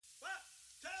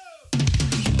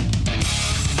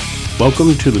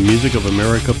Welcome to the Music of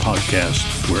America podcast,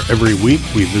 where every week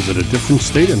we visit a different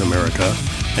state in America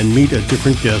and meet a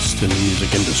different guest in the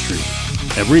music industry.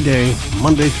 Every day,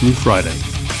 Monday through Friday.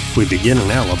 We begin in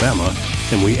Alabama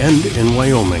and we end in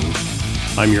Wyoming.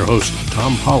 I'm your host,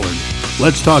 Tom Pollard.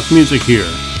 Let's talk music here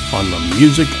on the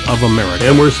Music of America.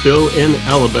 And we're still in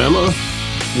Alabama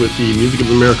with the Music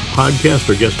of America podcast.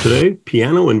 Our guest today,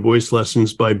 piano and voice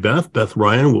lessons by Beth. Beth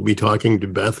Ryan. We'll be talking to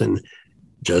Beth in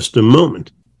just a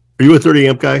moment. Are you a 30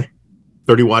 amp guy?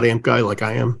 30 watt amp guy like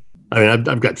I am? I mean,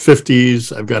 I've got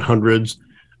 50s, I've got 100s,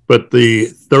 but the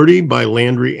 30 by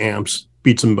Landry amps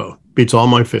beats them both. Beats all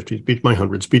my 50s, beats my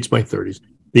 100s, beats my 30s.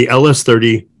 The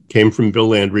LS30 came from Bill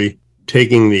Landry,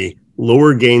 taking the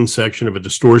lower gain section of a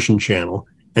distortion channel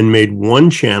and made one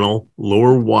channel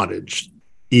lower wattage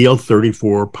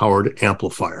EL34 powered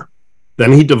amplifier.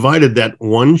 Then he divided that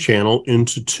one channel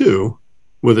into two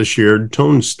with a shared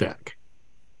tone stack.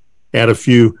 Add a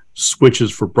few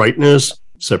switches for brightness,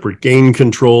 separate gain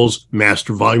controls,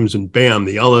 master volumes, and bam,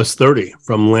 the LS30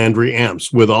 from Landry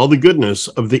amps with all the goodness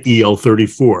of the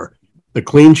EL34. The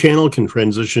clean channel can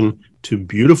transition to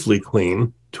beautifully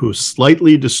clean to a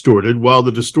slightly distorted, while the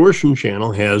distortion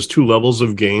channel has two levels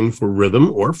of gain for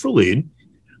rhythm or for lead,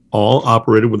 all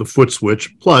operated with a foot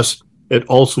switch. Plus, it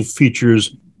also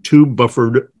features two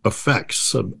buffered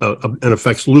effects, an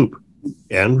effects loop,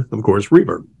 and of course,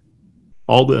 reverb.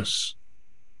 All this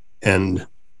and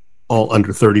all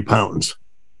under 30 pounds.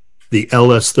 The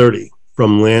LS30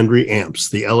 from Landry Amps,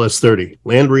 the LS30,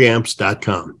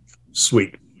 LandryAmps.com.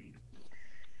 Sweet.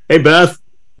 Hey, Beth,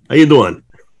 how you doing?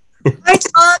 Hi,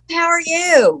 Tom. How are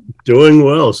you? Doing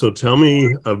well. So tell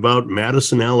me about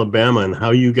Madison, Alabama, and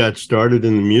how you got started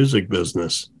in the music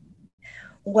business.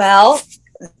 Well,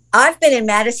 I've been in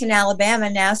Madison, Alabama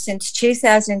now since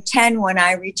 2010 when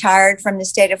I retired from the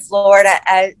state of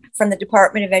Florida from the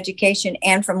Department of Education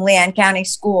and from Leon County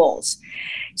Schools.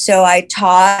 So I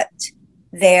taught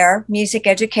there music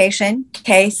education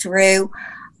K through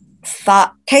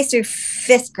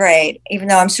fifth grade, even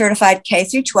though I'm certified K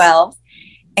through 12.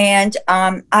 And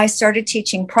I started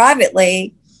teaching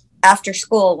privately after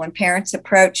school when parents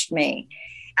approached me.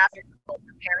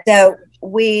 So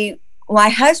my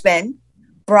husband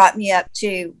brought me up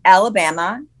to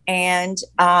Alabama, and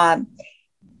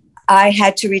I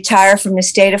had to retire from the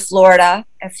state of Florida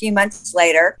a few months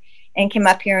later and came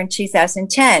up here in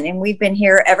 2010. And we've been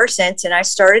here ever since. And I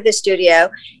started the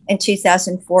studio in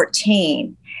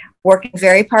 2014, working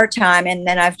very part-time. And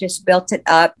then I've just built it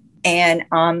up, and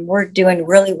we're doing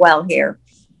really well here.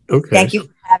 Okay. Thank you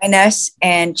for having us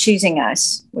and choosing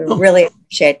us. We really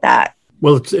appreciate that.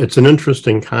 Well, it's an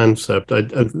interesting concept.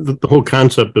 The whole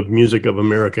concept of Music of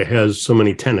America has so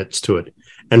many tenets to it.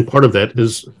 And part of that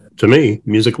is, to me,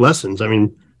 music lessons. I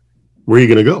mean, where are you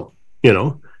going to go? You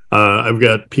know, I've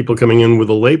got people coming in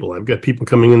with a label. I've got people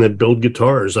coming in that build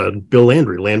guitars. Bill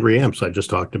Landry Amps I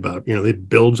just talked about. You know, they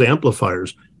builds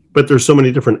amplifiers. But there's so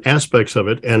many different aspects of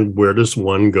it. And where does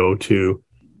one go to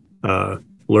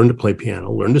learn to play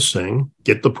piano, learn to sing,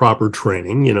 get the proper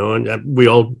training, you know, and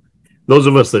those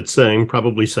of us that sang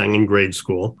probably sang in grade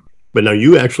school, but now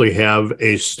you actually have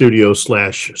a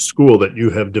studio/school that you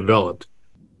have developed,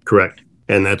 correct?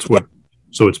 And that's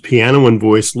so it's piano and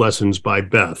voice lessons by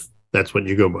Beth. That's what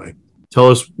you go by. Tell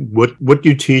us what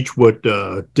you teach, what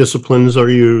disciplines are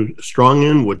you strong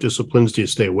in? What disciplines do you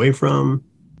stay away from?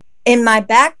 In my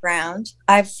background,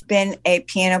 I've been a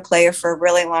piano player for a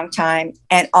really long time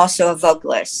and also a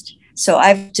vocalist. So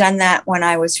I've done that when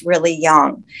I was really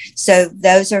young. So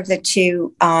those are the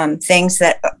two things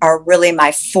that are really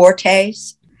my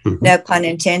fortes, no pun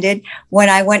intended. When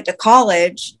I went to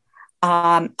college,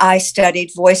 I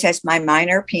studied voice as my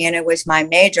minor, piano was my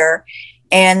major.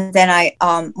 And then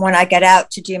when I got out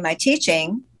to do my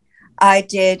teaching, I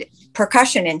did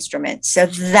percussion instruments. So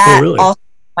that also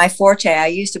my forte. I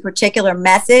used a particular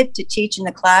method to teach in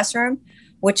the classroom,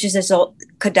 which is this old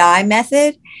Kodai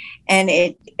method. And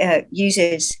it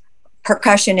uses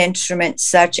percussion instruments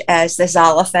such as the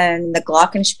xylophone, the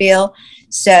glockenspiel.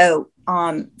 So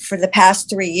for the past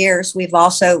 3 years, we've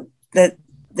also, the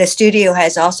studio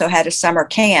has also had a summer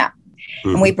camp.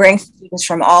 And we bring students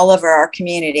from all over our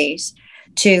communities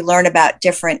to learn about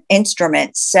different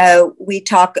instruments. So we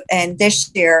talk, and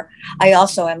this year, I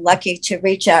also am lucky to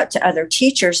reach out to other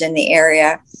teachers in the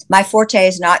area. My forte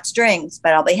is not strings,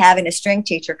 but I'll be having a string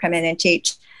teacher come in and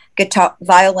teach guitar,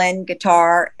 violin,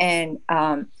 guitar, and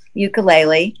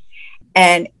ukulele.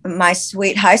 And my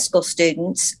sweet high school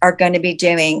students are going to be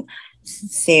doing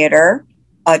theater,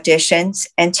 auditions,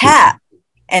 and tap.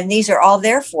 And these are all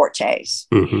their fortes.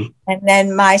 And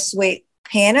then my sweet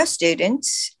piano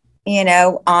students, you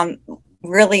know,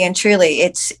 really and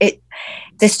truly,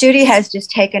 the studio has just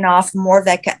taken off more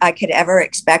than I could ever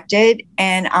expected.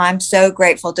 And I'm so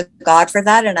grateful to God for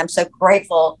that. And I'm so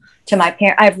grateful to my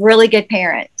parents. I have really good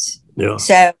parents. Yeah.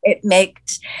 So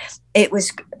it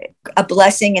was a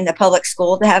blessing in the public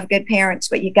school to have good parents,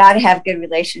 but you got to have good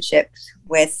relationships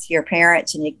with your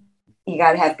parents, and you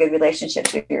got to have good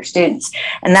relationships with your students.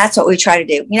 And that's what we try to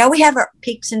do. We have our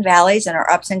peaks and valleys and our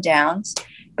ups and downs,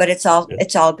 but it's all good.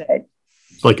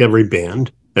 It's like every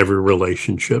band, every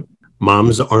relationship.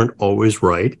 Moms aren't always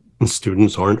right and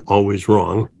students aren't always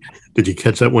wrong. Did you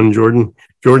catch that one, Jordan?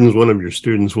 Jordan's one of your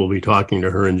students. We'll be talking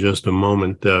to her in just a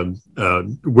moment.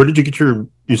 Where did you get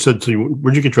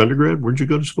where'd you get your undergrad? Where'd you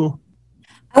go to school?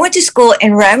 I went to school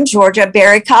in Rome, Georgia,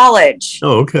 Berry College.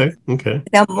 Oh, okay.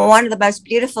 One of the most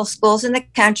beautiful schools in the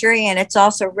country, and it's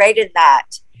also rated that.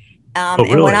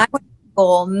 Really? And when I went to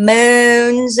school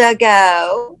moons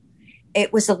ago,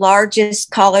 it was the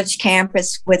largest college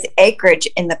campus with acreage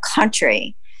in the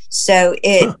country. So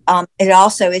it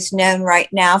also is known right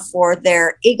now for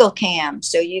their eagle cam.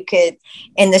 So you could,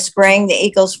 in the spring, the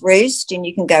eagles roost, and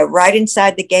you can go right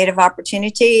inside the gate of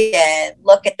opportunity and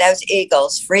look at those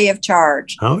eagles free of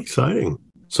charge. How exciting!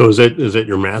 So is that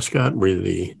your mascot? Were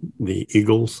the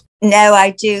eagles? No, I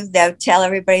do though tell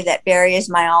everybody that Berry is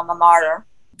my alma mater.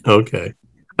 Okay.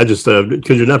 I just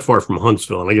because you're not far from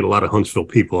Huntsville, and I get a lot of Huntsville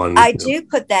people on. I do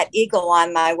put that eagle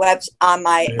on my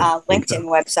LinkedIn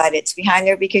website. It's behind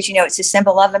there because it's a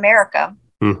symbol of America.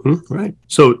 Mm-hmm, right.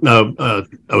 So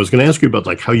I was going to ask you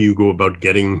about how you go about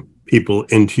getting people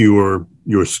into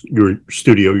your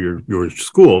studio, your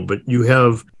school, but you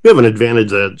have an advantage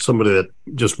that somebody that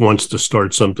just wants to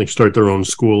start their own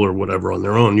school or whatever on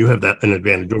their own, you have an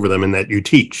advantage over them in that you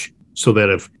teach, so that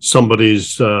if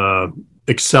somebody's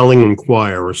excelling in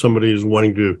choir, or somebody is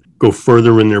wanting to go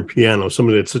further in their piano,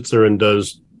 somebody that sits there and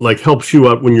does helps you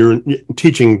out when you're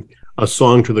teaching a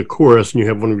song to the chorus, and you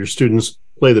have one of your students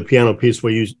play the piano piece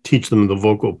while you teach them the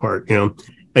vocal part,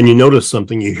 and you notice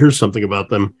something, you hear something about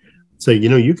them, say,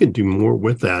 you could do more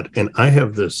with that, and I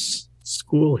have this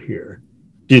school here.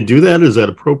 Do you do that? Is that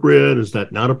appropriate? Is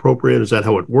that not appropriate? Is that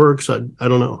how it works? I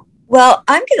don't know. Well,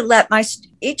 I'm going to let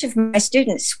each of my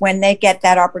students, when they get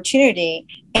that opportunity,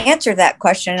 answer that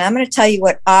question. And I'm going to tell you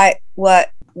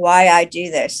why I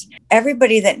do this.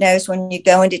 Everybody that knows, when you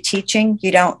go into teaching,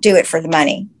 you don't do it for the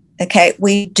money. Okay.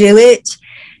 We do it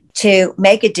to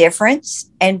make a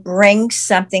difference and bring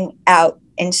something out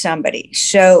in somebody.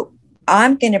 So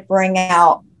I'm going to bring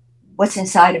out what's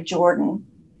inside of Jordan.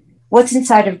 What's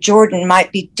inside of Jordan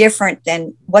might be different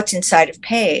than what's inside of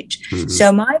Paige. Mm-hmm.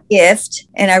 So my gift,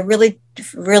 and I really,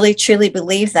 really, truly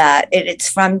believe that it's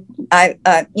from, I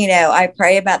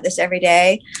pray about this every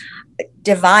day,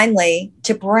 divinely,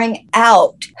 to bring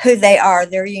out who they are,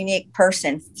 their unique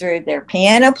person, through their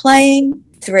piano playing,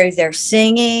 through their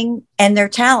singing, and their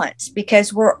talents,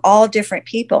 because we're all different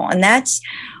people. And that's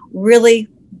really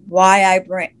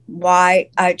why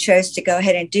I chose to go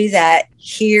ahead and do that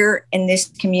here in this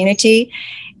community.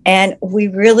 And we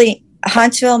really,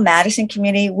 Huntsville, Madison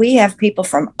community, we have people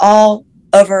from all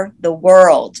over the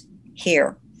world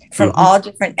here, from all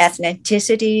different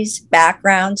ethnicities,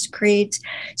 backgrounds, creeds.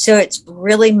 So it's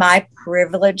really my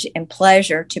privilege and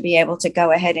pleasure to be able to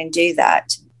go ahead and do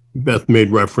that. Beth made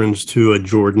reference to a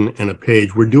Jordan and a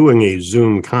Paige. We're doing a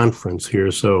Zoom conference here,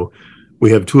 so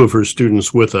we have two of her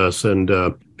students with us, and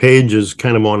Paige is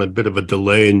kind of on a bit of a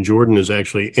delay, and Jordan is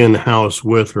actually in-house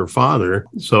with her father.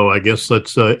 So I guess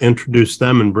let's introduce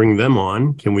them and bring them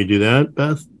on. Can we do that,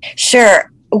 Beth?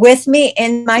 Sure. With me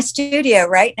in my studio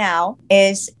right now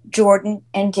is Jordan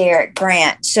and Derek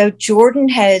Grant. So Jordan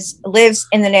lives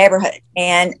in the neighborhood,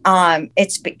 and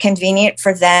it's convenient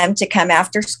for them to come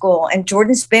after school. And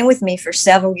Jordan's been with me for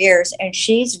several years, and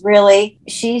she's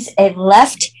a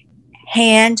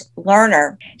left-hand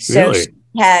learner. So really? She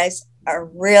has a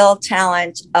real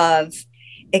talent of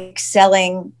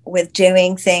excelling with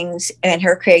doing things, and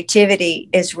her creativity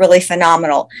is really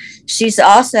phenomenal. She's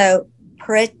also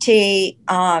pretty,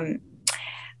 I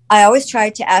always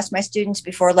try to ask my students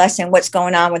before lesson what's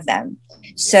going on with them.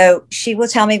 So she will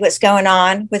tell me what's going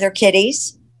on with her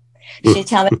kitties. She'll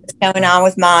tell me what's going on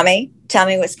with mommy, tell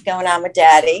me what's going on with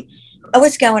daddy,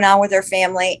 what's going on with her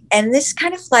family. And this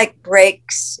kind of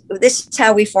this is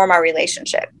how we form our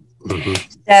relationship. Mm-hmm.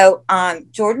 So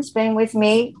Jordan's been with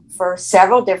me for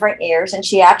several different years, and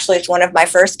she actually is one of my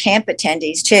first camp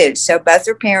attendees too. So both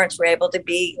her parents were able to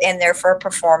be in there for a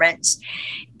performance,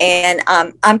 and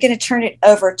I'm going to turn it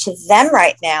over to them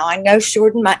right now. I know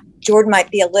Jordan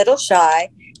might be a little shy,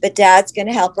 but Dad's going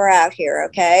to help her out here.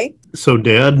 Okay. So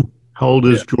Dad, how old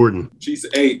is Jordan? She's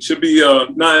 8. She'll be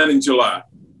 9 in July.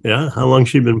 Yeah. How long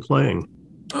she been playing?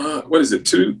 What is it?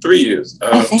 2-3 years.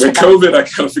 With COVID, I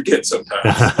kind of forget sometimes.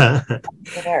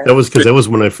 That was because that was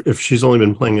when if she's only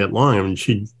been playing that long,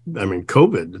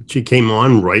 COVID. She came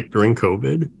on right during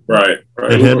COVID. Right.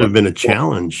 That had to have been a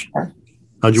challenge.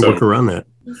 How'd you work around that?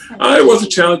 It was a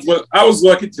challenge. But I was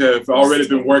lucky to have already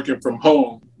been working from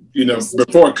home,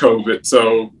 before COVID.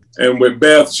 So, and with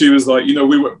Beth, she was like,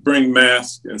 we would bring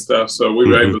masks and stuff. So we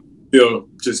were able to still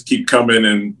just keep coming,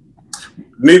 and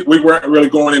we weren't really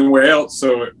going anywhere else.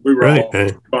 So we were all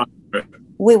fine.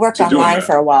 We worked online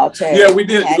for a while too. Yeah, we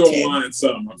did go online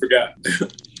some. I forgot.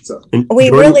 So we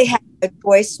really had a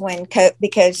choice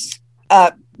because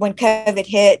when COVID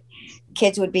hit,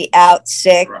 kids would be out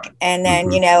sick, and then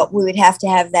we would have to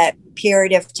have that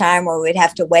period of time where we'd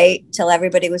have to wait till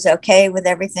everybody was okay with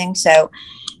everything. So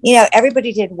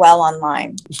everybody did well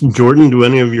online. Jordan, do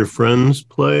any of your friends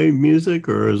play music,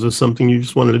 or is this something you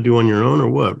just wanted to do on your own, or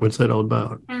what? What's that all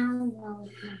about?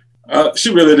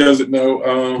 She really doesn't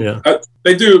know.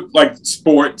 They do like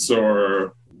sports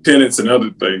or tennis and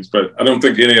other things, but I don't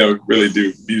think any of them really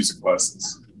do music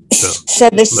lessons. So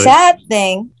the sad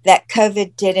thing that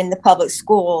COVID did in the public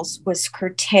schools was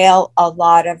curtail a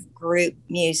lot of group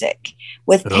music.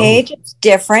 With Paige, it's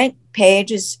different.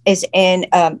 Paige is in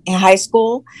high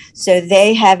school, so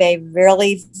they have a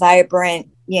really vibrant,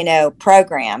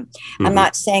 program. I'm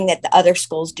not saying that the other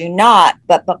schools do not,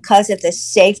 but because of the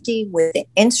safety with the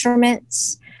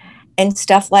instruments and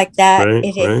stuff like that,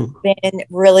 it has been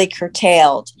really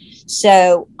curtailed.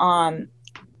 So, when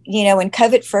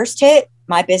COVID first hit,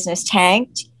 my business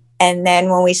tanked. And then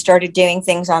when we started doing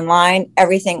things online,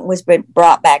 everything was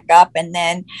brought back up. And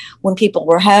then when people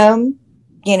were home,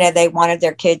 they wanted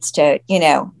their kids to,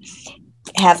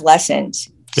 have lessons.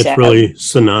 It's really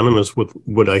synonymous with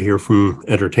what I hear from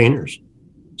entertainers.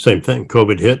 Same thing.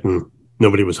 COVID hit and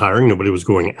nobody was hiring. Nobody was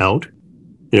going out.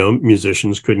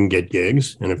 Musicians couldn't get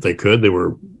gigs. And if they could, they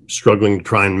were struggling to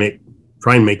try and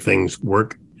make things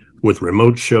work with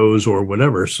remote shows or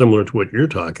whatever, similar to what you're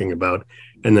talking about.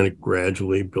 And then it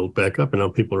gradually built back up, and now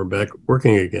people are back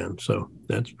working again. So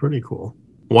that's pretty cool.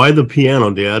 Why the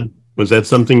piano, Dad? Was that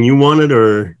something you wanted,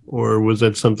 or was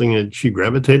that something that she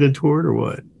gravitated toward, or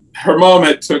what? Her mom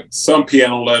had took some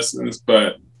piano lessons,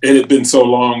 but it had been so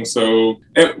long. So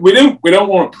we don't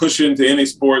want to push into any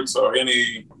sports or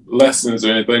any lessons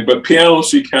or anything, but piano,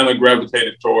 she kind of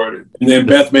gravitated toward it. And then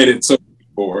Beth made it so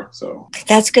for, so.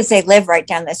 That's because they live right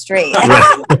down the street.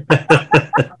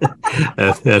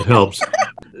 That helps.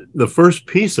 The first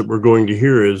piece that we're going to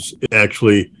hear is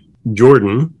actually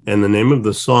Jordan, and the name of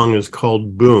the song is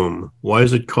called Boom. Why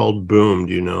is it called Boom?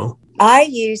 Do you know? I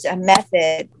use a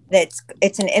method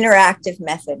it's an interactive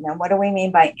method. Now, what do we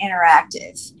mean by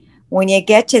interactive? When you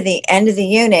get to the end of the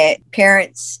unit,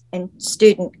 parents and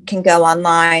student can go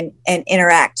online and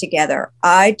interact together.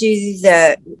 I do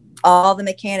all the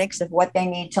mechanics of what they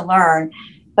need to learn,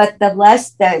 but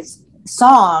the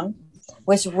song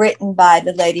was written by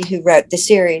the lady who wrote the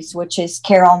series, which is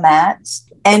Carol Matz.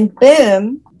 And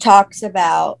Boom talks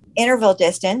about interval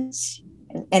distance.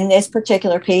 In this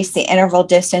particular piece, the interval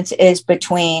distance is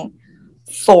between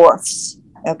fourths.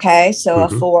 Okay, so a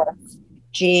fourth,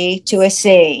 G to a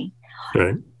C,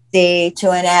 right. C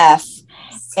to an F.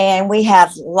 And we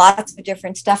have lots of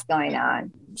different stuff going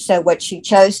on. So what she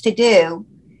chose to do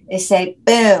is say,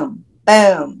 boom,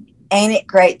 boom. Ain't it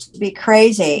great to be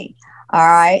crazy? All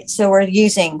right. So we're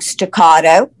using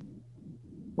staccato.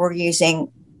 We're using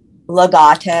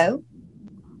legato.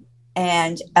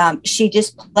 And she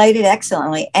just played it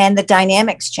excellently. And the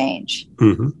dynamics change.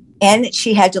 And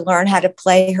she had to learn how to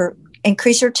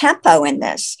increase her tempo in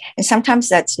this. And sometimes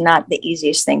that's not the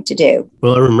easiest thing to do.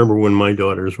 Well, I remember when my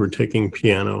daughters were taking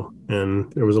piano,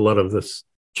 and there was a lot of this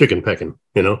chicken pecking,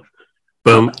 boom,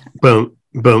 boom,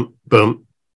 boom, boom.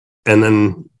 And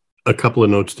then a couple of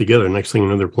notes together. Next thing you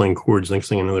know, they're playing chords. Next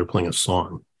thing you know, they're playing a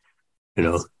song.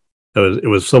 It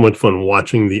was so much fun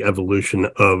watching the evolution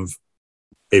of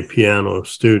a piano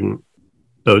student.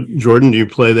 So, Jordan, do you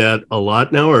play that a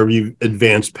lot now, or have you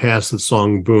advanced past the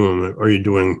song Boom? Or are you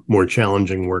doing more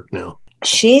challenging work now?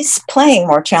 She's playing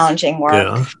more challenging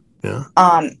work. Yeah.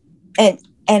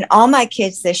 And all my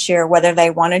kids this year, whether they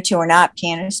wanted to or not,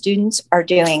 piano students are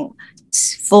doing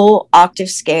full octave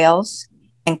scales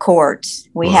and chords.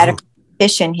 We had a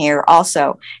competition here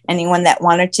also. Anyone that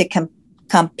wanted to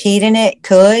compete in it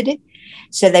could.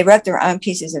 So they wrote their own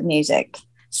pieces of music.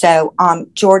 So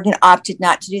Jordan opted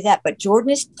not to do that, but Jordan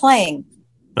is playing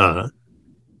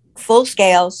full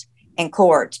scales and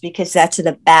chords because that's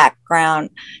the backbone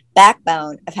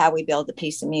of how we build a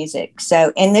piece of music.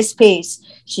 So in this piece,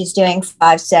 she's doing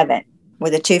 5/7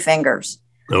 with the two fingers.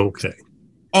 Okay.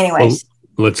 Anyways.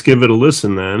 Let's give it a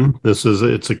listen then.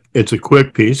 It's a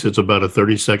quick piece. It's about a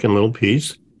 30-second little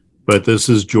piece, but this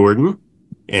is Jordan,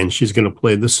 and she's going to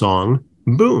play the song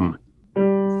Boom.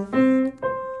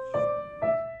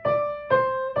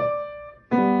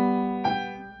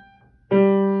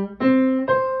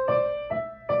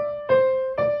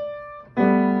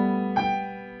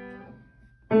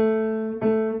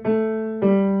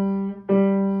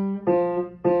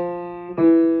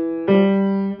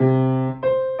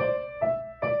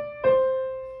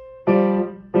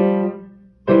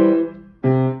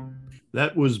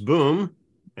 That was Boom,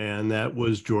 and that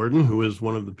was Jordan, who is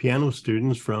one of the piano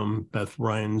students from Beth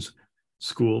Ryan's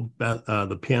school,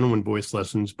 the Piano and Voice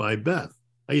Lessons by Beth.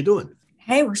 How you doing?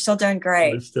 Hey, we're still doing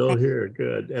great. We're still here.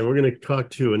 Good. And we're going to talk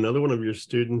to another one of your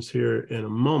students here in a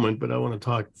moment, but I want to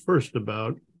talk first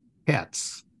about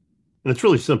cats. And it's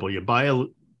really simple. You buy a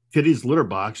kitty's litter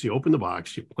box, you open the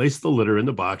box, you place the litter in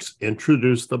the box,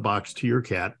 introduce the box to your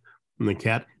cat, and the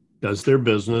cat does their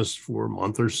business for a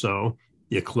month or so.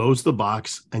 You close the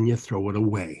box and you throw it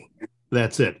away.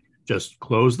 That's it. Just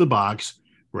close the box,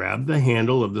 grab the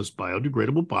handle of this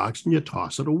biodegradable box, and you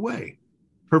toss it away.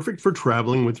 Perfect for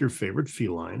traveling with your favorite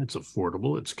feline. It's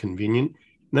affordable, it's convenient.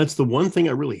 And that's the one thing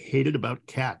I really hated about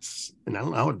cats. And I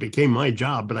don't know how it became my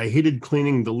job, but I hated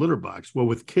cleaning the litter box. Well,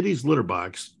 with Kitty's litter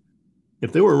box,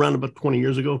 if they were around about 20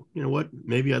 years ago, you know what?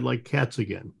 Maybe I'd like cats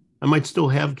again. I might still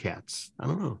have cats. I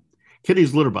don't know.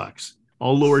 Kitty's litter box.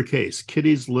 All lowercase,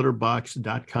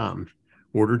 kittieslitterbox.com.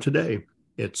 Order today.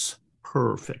 It's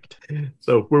perfect.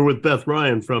 So we're with Beth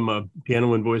Ryan from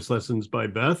Piano and Voice Lessons by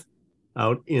Beth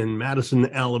out in Madison,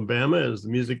 Alabama, as the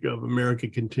Music of America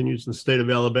continues in the state of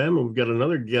Alabama. We've got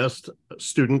another guest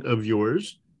student of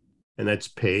yours, and that's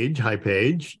Paige. Hi,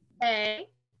 Paige. Hey.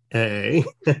 Hey.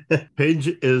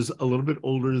 Paige is a little bit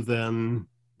older than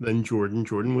Jordan.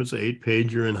 Jordan was 8.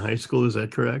 Paige, you're in high school. Is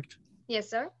that correct? Yes,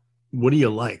 sir. What do you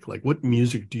like? Like, what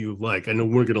music do you like? I know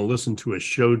we're going to listen to a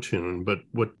show tune, but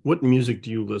what music do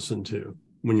you listen to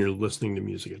when you're listening to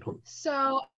music at home?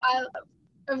 So,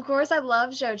 of course, I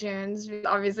love show tunes.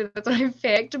 Obviously, that's what I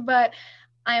picked, but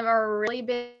I'm a really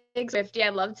big Swiftie. I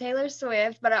love Taylor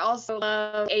Swift, but I also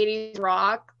love 80s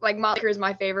rock. Like, Motley Crue is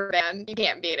my favorite band. You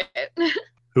can't beat it.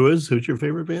 Who's your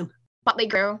favorite band? Motley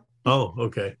Crue. Oh,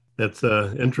 okay. That's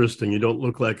interesting. You don't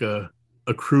look like a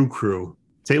crew.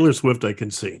 Taylor Swift, I can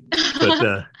see.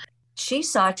 But she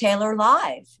saw Taylor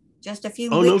live just a few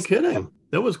weeks no kidding. Ago.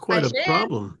 That was quite a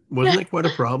problem. Wasn't it quite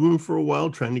a problem for a while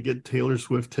trying to get Taylor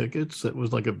Swift tickets? That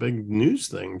was like a big news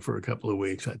thing for a couple of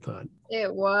weeks, I thought.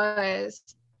 It was.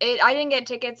 I didn't get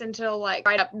tickets until like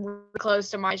right up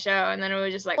close to my show, and then it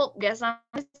was just like, well, guess I'm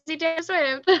going to see Taylor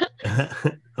Swift.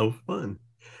 How fun.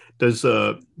 Does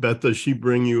Beth, does she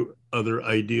bring you other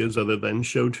ideas other than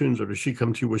show tunes, or does she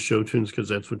come to you with show tunes because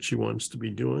that's what she wants to be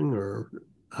doing, or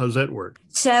how's that work?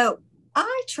 So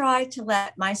I try to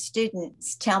let my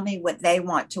students tell me what they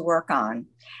want to work on.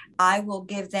 I will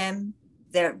give them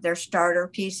their starter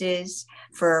pieces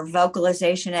for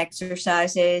vocalization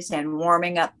exercises and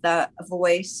warming up the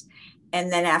voice.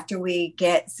 And then after we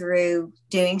get through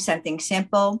doing something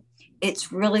simple,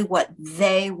 it's really what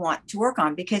they want to work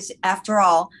on, because after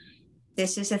all,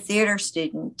 this is a theater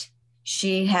student.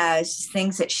 She has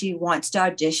things that she wants to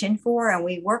audition for, and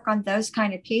we work on those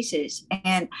kind of pieces.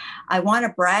 And I want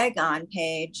to brag on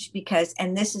Paige because,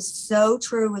 and this is so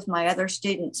true with my other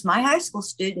students, my high school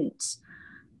students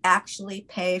actually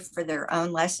pay for their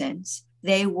own lessons.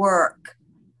 They work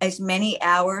as many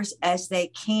hours as they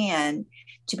can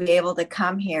to be able to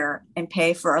come here and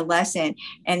pay for a lesson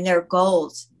and their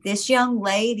goals. This young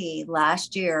lady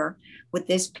last year with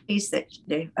this piece, that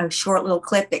a short little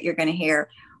clip that you're going to hear,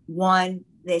 won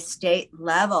the state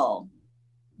level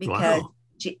because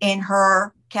she, in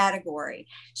her category.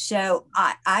 So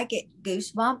I get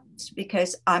goosebumps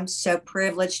because I'm so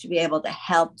privileged to be able to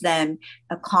help them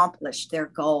accomplish their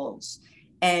goals.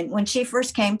 And when she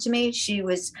first came to me, she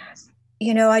was,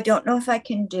 I don't know if I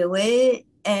can do it.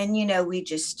 And, we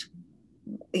just,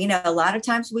 a lot of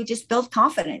times we just build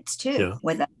confidence too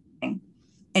with everything.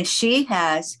 And she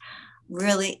has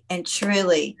really and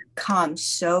truly come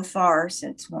so far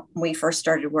since we first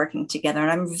started working together.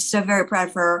 And I'm so very proud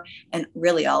of her and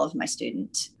really all of my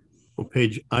students. Well,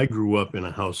 Paige, I grew up in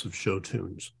a house of show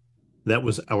tunes. That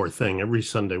was our thing. Every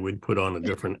Sunday we'd put on a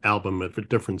different album, a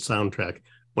different soundtrack.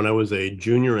 When I was a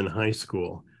junior in high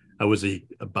school, I was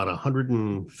about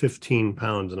 115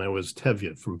 pounds, and I was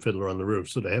Tevye from Fiddler on the Roof.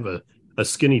 So to have a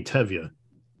skinny Tevye,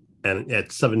 and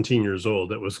at 17 years old,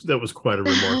 that was quite a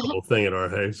remarkable thing at our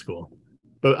high school.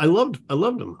 But I loved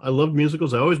them. I loved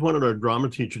musicals. I always wanted our drama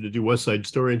teacher to do West Side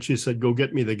Story, and she said, "Go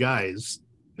get me the guys,"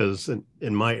 because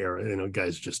in my era,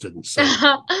 guys just didn't sing.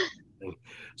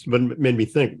 But it made me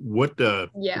think, what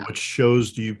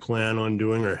shows do you plan on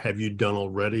doing, or have you done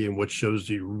already, and what shows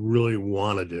do you really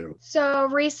want to do? So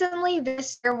recently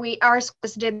this year, our school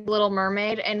did Little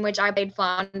Mermaid, in which I played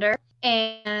Flounder,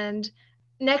 and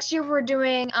next year we're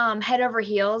doing Head Over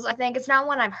Heels. I think it's not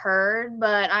one I've heard,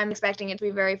 but I'm expecting it to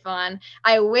be very fun.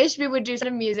 I wish we would do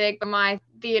some music, but my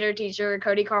theater teacher,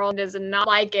 Cody Carl, does not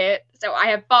like it, so I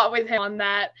have fought with him on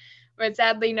that. But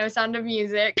sadly, no Sound of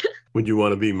Music. Would you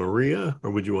want to be Maria, or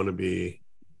would you want to be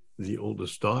the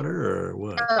oldest daughter, or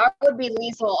what? I would be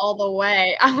Liesel all the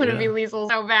way. I want to be Liesel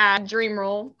so bad. Dream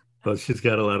role. Well, she's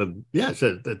got a lot of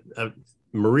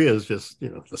Maria's just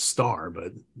the star,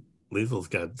 but Liesel's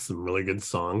got some really good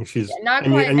songs. She's not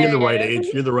quite, and you're the right age.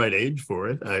 You're the right age for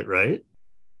it, right?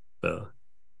 So,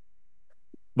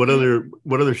 what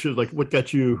other shows? Like, what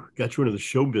got you into the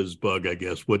showbiz bug? I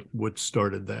guess what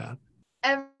started that?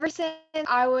 Ever since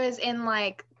I was in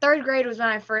like third grade was when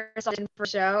I first auditioned for a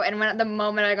show, and the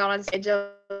moment I got on stage, I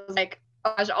was like,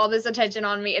 oh gosh, all this attention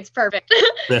on me, it's perfect.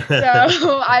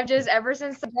 So I've just ever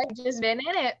since just been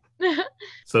in it.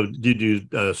 So do you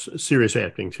do serious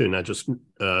acting too, not just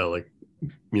like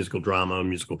musical drama,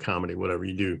 musical comedy, whatever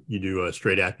you do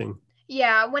straight acting?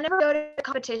 Yeah, whenever I go to a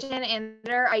competition and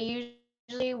I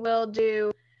usually will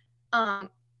do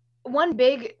one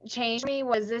big change for me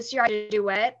was this year I did a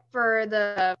duet for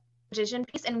the competition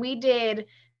piece, and we did,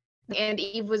 and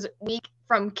Eve was weak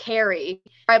from Carrie.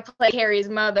 I play Carrie's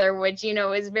mother, which,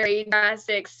 is very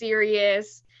drastic,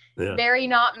 serious, very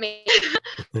not me.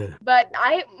 But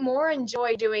I more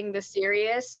enjoy doing the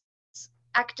serious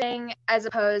acting as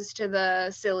opposed to the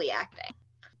silly acting.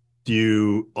 Do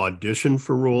you audition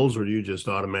for roles, or do you just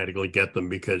automatically get them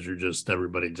because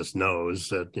everybody just knows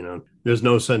that, there's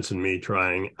no sense in me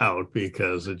trying out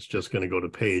because it's just going to go to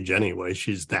Paige anyway.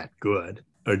 She's that good.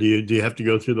 Or do you have to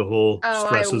go through the whole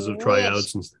stresses of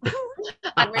tryouts and stuff?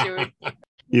 I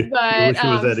wish. But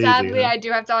sadly, I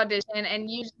do have to audition,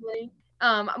 and usually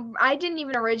I didn't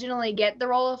even originally get the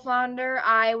role of Flounder.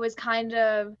 I was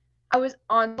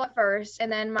on at first,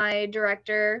 and then my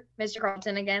director, Mr.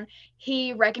 Carlton again,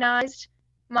 he recognized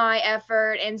my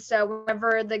effort, and so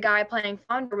whenever the guy playing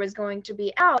Flounder was going to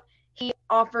be out, he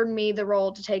offered me the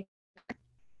role to take,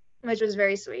 which was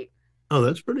very sweet. Oh,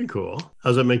 that's pretty cool.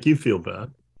 How's that make you feel, Beth?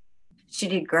 She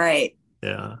did great.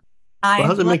 Yeah. Well, how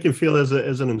does it make you feel as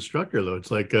an instructor, though? It's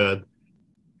like,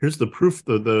 here's the proof,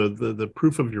 the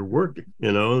proof of your work.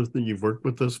 You've worked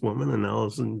with this woman, and now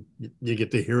you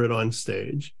get to hear it on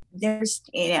stage. There's,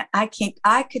 I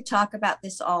could talk about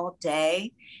this all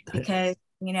day because,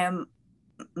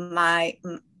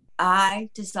 I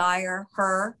desire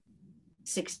her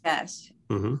success.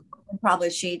 Mm-hmm. Probably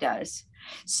she does.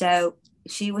 So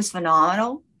she was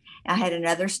phenomenal. I had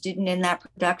another student in that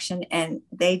production, and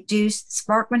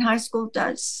Sparkman High School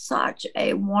does such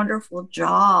a wonderful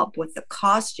job with the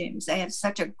costumes. They have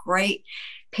such a great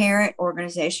parent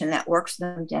organization that works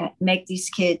with them to make these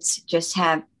kids just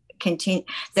continue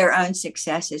their own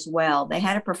success as well. They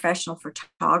had a professional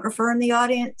photographer in the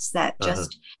audience that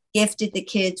just gifted the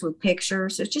kids with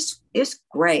pictures. It's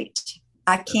great.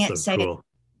 I can't say cool.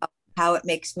 How it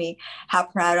makes me, how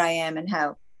proud I am, and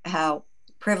how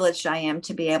privileged I am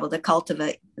to be able to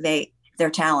cultivate their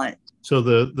talent. So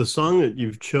the song that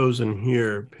you've chosen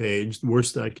here, Paige,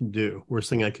 Worst Thing I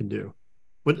Can Do.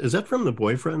 What is that from? The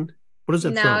Boyfriend? What is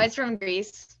that from? No, it's from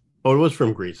Grease. Oh, it was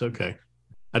from Grease. Okay.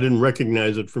 I didn't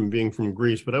recognize it from being from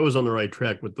Grease, but I was on the right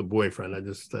track with The Boyfriend. I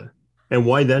just, and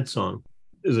why that song?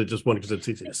 Is it just one because it's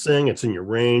easy to sing, it's in your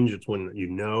range, it's one that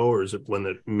or is it one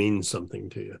that means something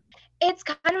to you? It's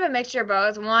kind of a mixture of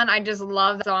both. One, I just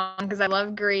love the song because I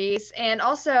love Grease. And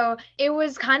also, it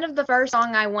was kind of the first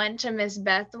song I went to Miss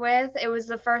Beth with. It was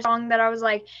the first song that I was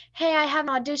like, hey, I have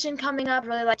an audition coming up. I'd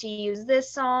really like to use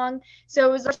this song. So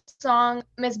it was the first song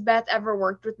Miss Beth ever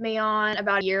worked with me on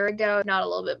about a year ago, if not a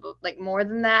little bit like more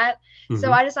than that. Mm-hmm.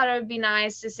 So I just thought it would be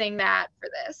nice to sing that for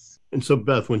this. And so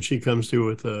Beth, when she comes to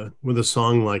you with a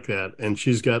song like that, and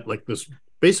she's got like this,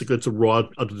 basically it's a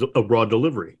raw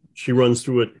delivery. She runs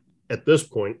through it at this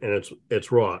point, and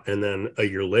it's raw, and then a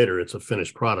year later, it's a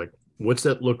finished product. What's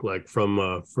that look like from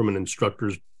an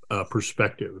instructor's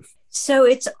perspective? So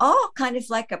it's all kind of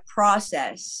like a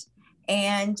process,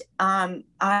 and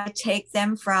I take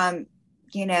them from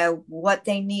what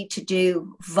they need to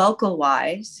do vocal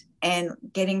wise and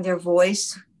getting their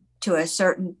voice to a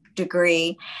certain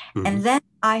degree, mm-hmm. and then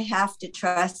I have to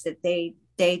trust that they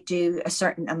do a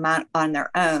certain amount on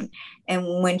their own.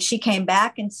 And when she came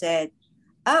back and said,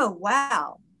 oh,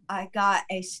 wow, I got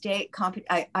a state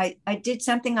I did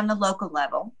something on the local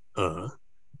level. Uh-huh.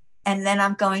 and then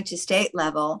I'm going to state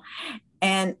level.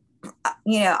 And,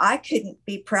 I couldn't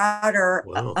be prouder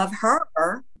of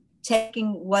her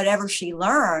taking whatever she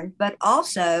learned, but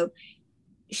also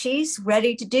she's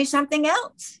ready to do something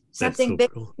else, something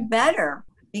bigger, better,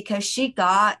 because she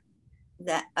got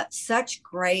that such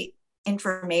great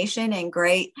information and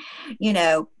great,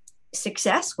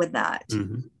 success with that.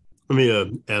 Mm-hmm. Let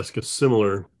me ask a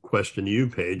similar question to you,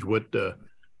 Paige. What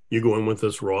you go in with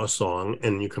this raw song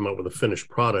and you come up with a finished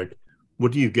product.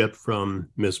 What do you get from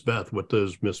Miss Beth? What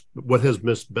has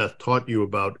Miss Beth taught you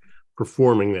about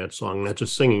performing that song, not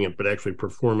just singing it, but actually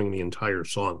performing the entire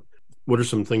song? What are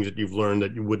some things that you've learned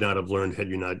that you would not have learned had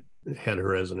you not had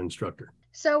her as an instructor?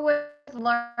 So with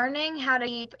learning how to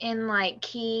keep in like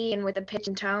key and with the pitch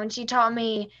and tone, she taught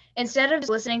me, instead of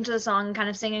just listening to the song and kind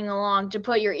of singing along, to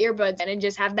put your earbuds in and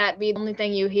just have that be the only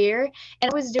thing you hear. And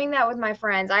I was doing that with my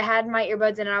friends. I had my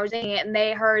earbuds in and I was singing it, and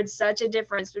they heard such a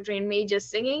difference between me just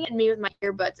singing and me with my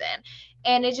earbuds in.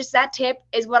 And it's just, that tip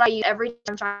is what I use every time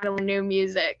I'm trying to learn new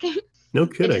music. No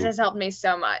kidding. It just has helped me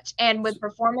so much. And with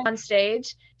performing on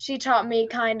stage, she taught me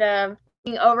kind of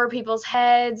over people's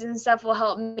heads and stuff will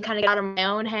help me kind of get out of my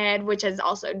own head, which has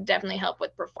also definitely helped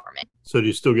with performing. So do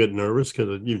you still get nervous?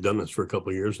 Because you've done this for a couple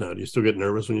of years now. Do you still get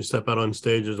nervous when you step out on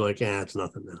stage? It's like, it's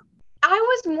nothing now. I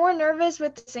was more nervous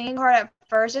with the singing part at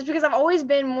first, just because I've always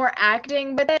been more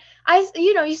acting. But then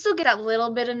you still get that little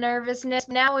bit of nervousness.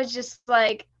 Now it's just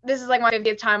like, this is like my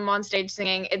 50th time on stage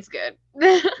singing. It's good.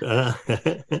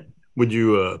 Would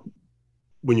you,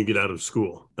 when you get out of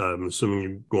school, I'm assuming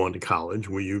you go on to college,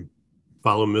 will you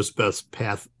follow Miss Beth's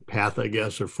path, I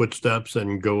guess, or footsteps,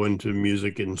 and go into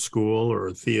music in school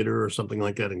or theater or something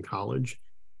like that in college?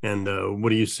 And what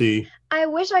do you see? I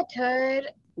wish I could.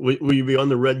 Will you be on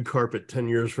the red carpet 10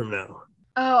 years from now?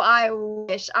 Oh, I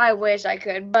wish I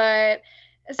could. But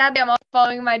sadly, I'm also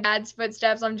following my dad's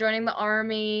footsteps. I'm joining the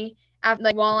Army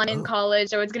while I'm in college.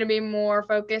 So it's going to be more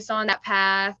focused on that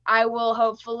path. I will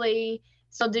hopefully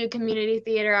still do community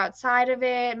theater outside of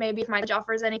it. Maybe if my college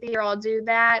offers any theater, I'll do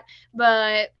that.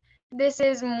 But this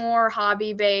is more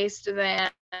hobby based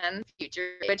than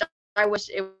future, which I wish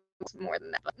it was more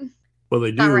than that. But well,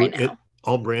 they do. Not right now.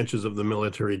 All branches of the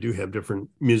military do have different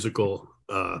musical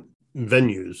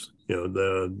venues.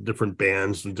 The different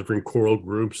bands and different choral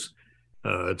groups.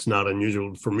 It's not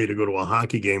unusual for me to go to a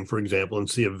hockey game, for example, and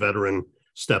see a veteran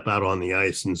step out on the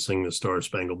ice and sing the Star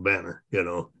Spangled Banner.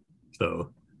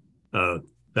 So. I'm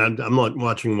not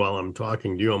watching while I'm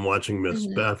talking to you. I'm watching Miss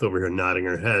Beth over here nodding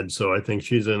her head. So I think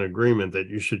she's in agreement that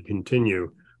you should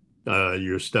continue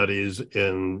your studies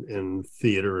in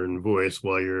theater and voice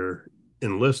while you're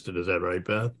enlisted. Is that right,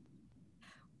 Beth?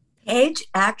 Paige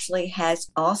actually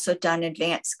has also done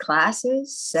advanced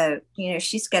classes. So,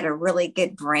 she's got a really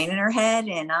good brain in her head,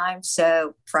 and I'm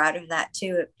so proud of that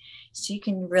too. She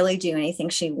can really do anything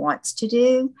she wants to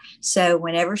do. So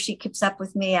whenever she keeps up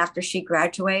with me after she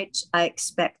graduates, I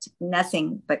expect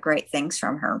nothing but great things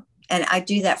from her. And I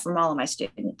do that from all of my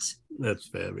students. That's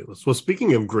fabulous. Well,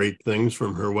 speaking of great things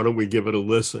from her, why don't we give it a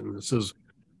listen? This is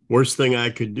Worst Thing I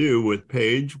Could Do with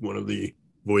Paige, one of the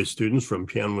voice students from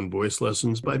Piano and Voice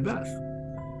Lessons by Beth.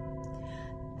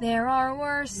 There are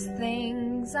worse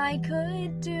things I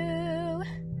could do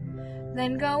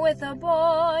than go with a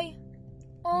boy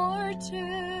or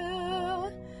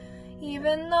two.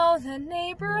 Even though the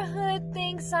neighborhood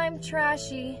thinks I'm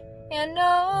trashy and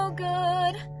no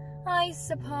good, I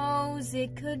suppose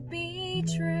it could be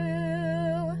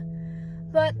true.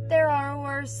 But there are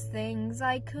worse things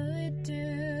I could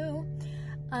do.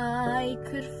 I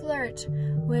could flirt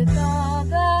with all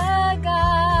the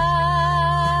guys,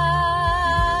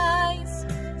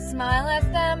 smile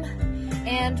at them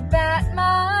and bat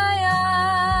my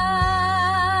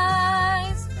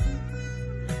eyes,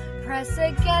 press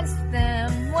against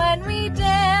them when we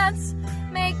dance,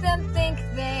 make them think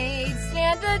they'd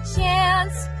stand a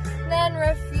chance, then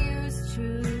refuse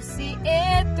to see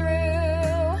it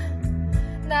through.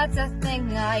 That's a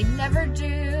thing I'd never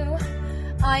do.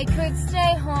 I could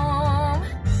stay home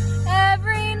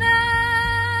every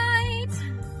night,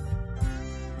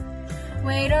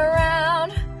 wait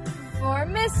around for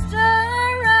Mr.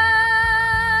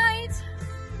 Right,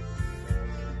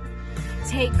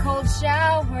 take cold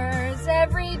showers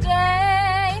every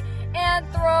day, and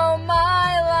throw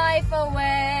my life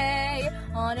away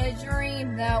on a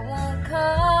dream that won't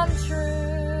come true.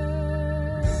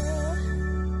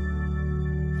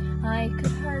 I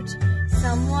could hurt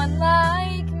someone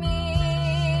like me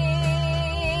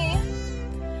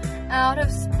out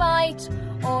of spite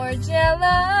or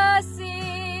jealousy.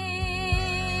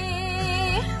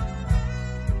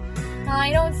 I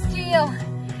don't steal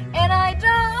and I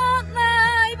don't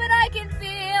lie, but I can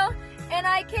feel and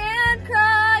I can't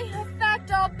cry, a fact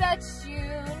I'll bet you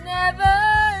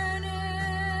never knew.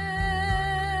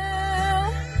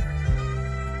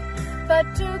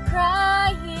 But to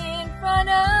cry in front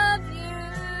of you,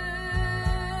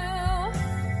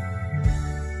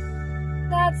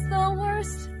 that's the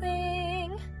worst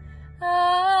thing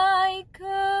I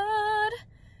could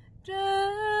do.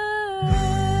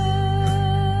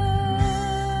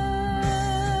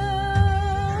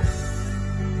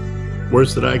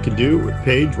 Worst that I could do with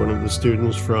Paige, one of the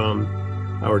students from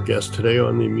our guest today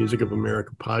on the Music of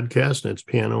America podcast, and it's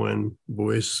piano and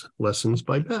voice lessons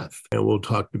by Beth. And we'll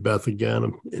talk to Beth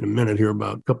again in a minute here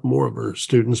about a couple more of her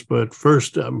students. But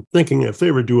first, I'm thinking if they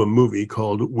ever do a movie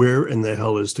called Where in the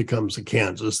Hell is Tecumseh,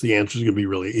 Kansas, the answer is going to be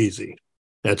really easy.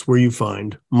 That's where you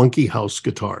find Monkey House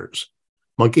Guitars.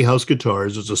 Monkey House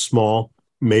Guitars is a small,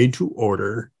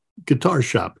 made-to-order guitar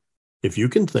shop. If you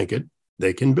can think it,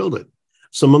 they can build it.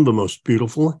 Some of the most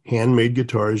beautiful handmade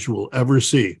guitars you will ever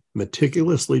see,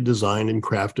 meticulously designed and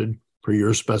crafted for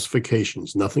your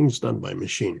specifications. Nothing's done by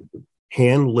machine.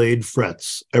 Hand-laid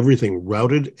frets, everything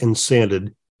routed and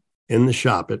sanded in the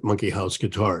shop at Monkey House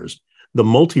Guitars. The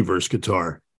Multiverse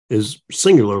guitar is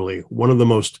singularly one of the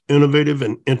most innovative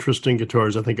and interesting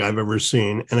guitars I think I've ever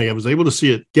seen, and I was able to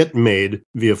see it get made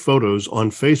via photos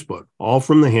on Facebook, all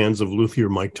from the hands of luthier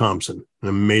Mike Thompson, an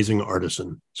amazing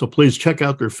artisan. So please check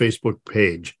out their Facebook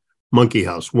page, Monkey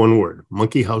House, one word,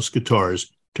 Monkey House Guitars,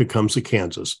 Tecumseh,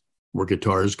 Kansas, where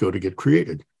guitars go to get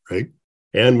created, right?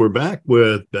 And we're back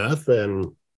with Beth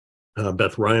and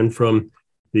Beth Ryan from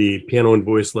the Piano and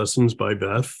Voice Lessons by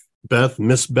Beth. Beth,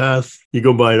 Miss Beth, you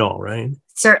go by it all, right?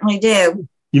 Certainly do.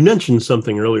 You mentioned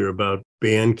something earlier about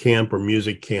band camp or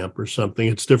music camp or something.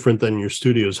 It's different than your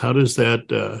studios. How does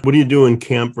that, what do you do in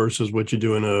camp versus what you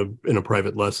do in a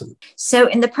private lesson? So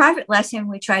in the private lesson,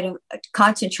 we try to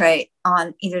concentrate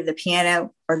on either the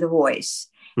piano or the voice.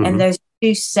 Mm-hmm. And those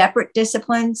two separate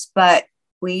disciplines, but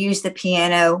we use the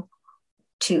piano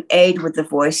to aid with the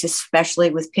voice,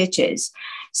 especially with pitches.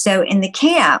 So in the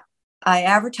camp, I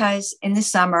advertise in the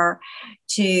summer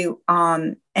to,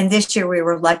 and this year we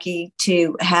were lucky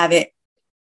to have it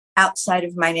outside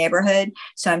of my neighborhood.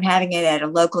 So I'm having it at a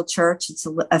local church. It's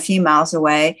a few miles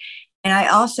away. And I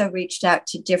also reached out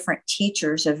to different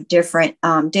teachers of different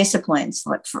disciplines.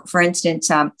 Like for instance,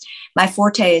 my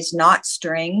forte is not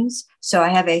strings. So I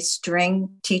have a string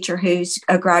teacher who's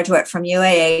a graduate from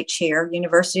UAH here,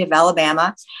 University of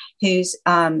Alabama, whose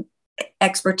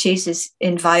expertise is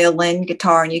in violin,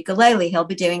 guitar, and ukulele. He'll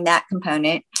be doing that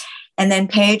component. And then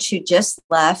Paige, who just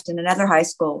left, and another high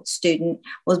school student,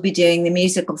 will be doing the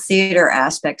musical theater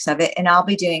aspects of it. And I'll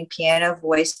be doing piano,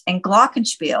 voice, and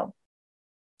glockenspiel.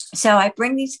 So I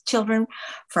bring these children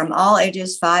from all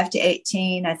ages, 5 to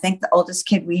 18. I think the oldest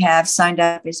kid we have signed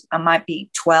up might be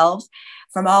 12,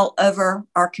 from all over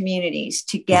our communities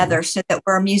together, so that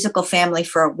we're a musical family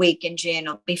for a week in June.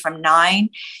 It'll be from 9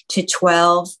 to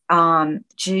 12,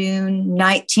 June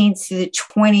 19th through the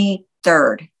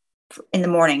 23rd in the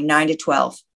morning, 9 to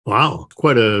 12. Wow.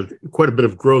 Quite a bit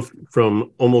of growth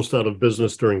from almost out of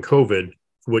business during COVID to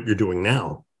what you're doing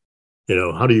now. You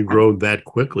know, how do you grow that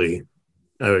quickly?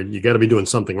 You got to be doing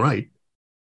something right.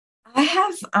 I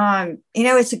have,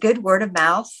 it's a good word of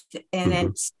mouth, and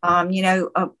it's,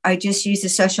 I just use the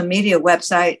social media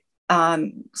website,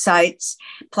 sites,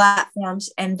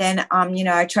 platforms. And then,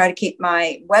 I try to keep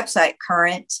my website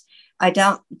current. I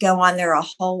don't go on there a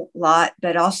whole lot,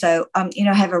 but also, I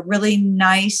have a really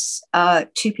nice,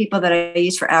 two people that I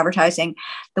use for advertising.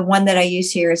 The one that I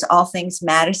use here is All Things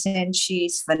Madison.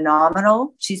 She's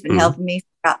phenomenal. She's been helping me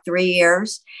for about 3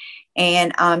 years.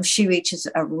 And she reaches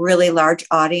a really large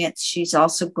audience. She's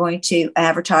also going to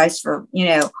advertise for,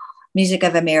 Music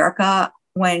of America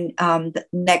when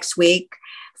next week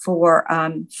for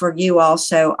you all.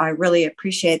 So I really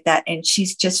appreciate that. And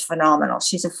she's just phenomenal.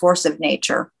 She's a force of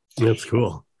nature. That's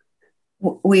cool.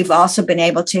 We've also been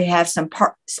able to have some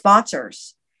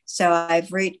sponsors. So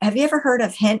have you ever heard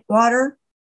of Hint Water?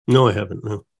 No, I haven't.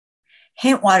 No.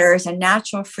 Hint Water is a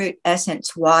natural fruit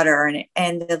essence water,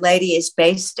 and the lady is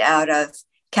based out of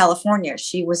California.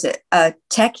 She was a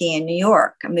techie in New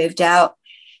York, moved out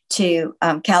to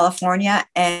California,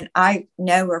 and I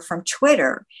know her from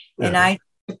Twitter. And I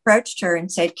approached her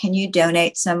and said, "Can you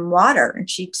donate some water?" And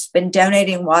she's been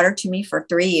donating water to me for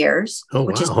 3 years. Oh,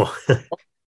 which wow.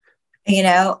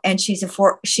 is, and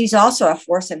she's also a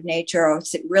force of nature, a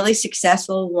really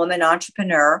successful woman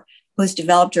entrepreneur who's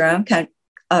developed her own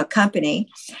company.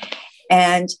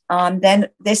 And then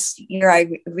this year I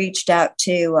reached out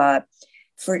to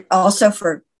for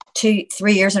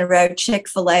 2-3 years in a row,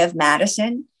 Chick-fil-A of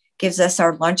Madison gives us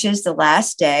our lunches the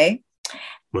last day.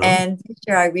 Wow. And this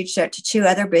year I reached out to 2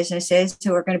 other businesses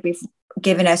who are going to be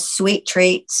giving us sweet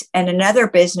treats. And another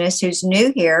business who's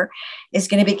new here is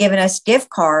going to be giving us gift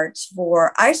cards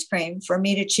for ice cream for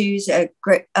me to choose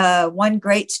one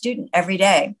great student every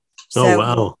day. Oh,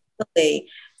 wow. Hopefully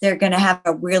they're going to have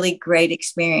a really great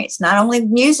experience, not only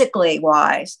musically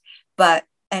wise, but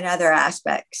in other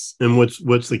aspects. And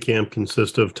what's the camp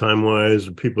consist of time wise?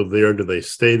 Are people there? Do they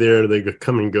stay there? Do they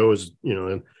come and go?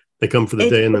 They come for the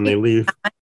day and then they leave?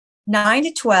 9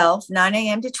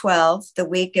 a.m. to 12, the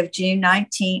week of June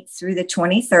 19th through the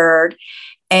 23rd.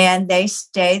 And they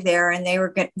stay there, and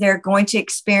they're going to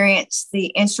experience the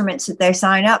instruments that they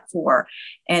sign up for.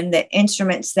 And the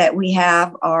instruments that we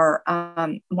have are,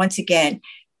 once again,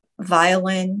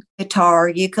 violin, guitar,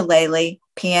 ukulele,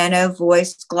 piano,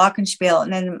 voice, glockenspiel.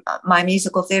 And then my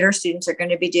musical theater students are going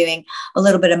to be doing a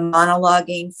little bit of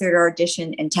monologuing, theater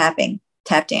audition, and tap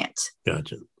dance.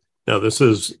 Gotcha. Now, this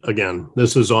is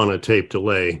on a tape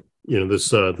delay.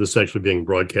 This actually being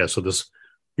broadcast. So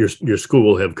your school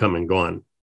will have come and gone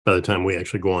by the time we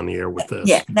actually go on the air with this.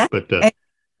 Yeah,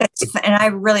 and I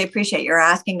really appreciate your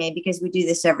asking me, because we do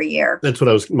this every year.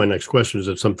 That's my next question. Is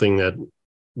it something that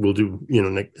we'll do,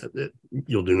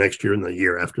 you'll do next year and the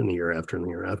year after and the year after and the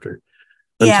year after?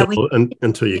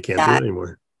 Until you can't do it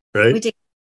anymore, right? We do,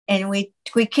 and we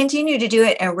continue to do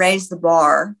it and raise the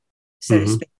bar, so to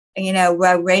speak.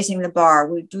 We're raising the bar.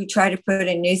 We try to put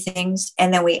in new things,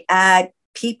 and then we add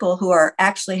people who are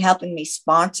actually helping me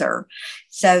sponsor.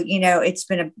 So, it's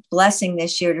been a blessing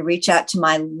this year to reach out to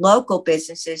my local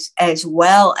businesses as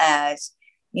well as,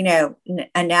 a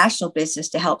national business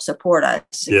to help support us,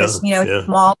 because, it's a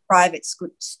small private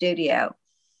studio.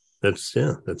 That's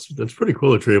pretty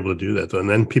cool that you're able to do that, though. And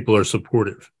then people are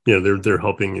supportive. They're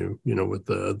helping you, with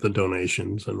the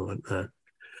donations and whatnot.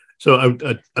 So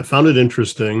I found it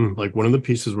interesting. Like, one of the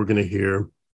pieces we're going to hear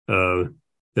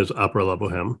is Opera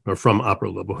Boheme, or from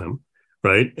Opera Boheme,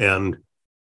 right? And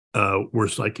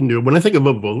worst I can do. When I think of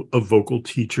a vocal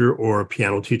teacher or a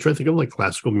piano teacher, I think of like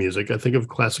classical music. I think of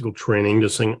classical training to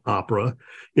sing opera,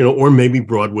 or maybe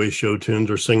Broadway show tunes,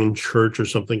 or sing in church or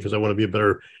something because I want to be a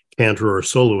better cantor or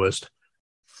soloist.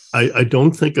 I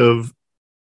don't think of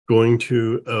going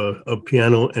to a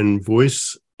piano and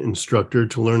voice instructor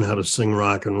to learn how to sing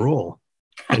rock and roll,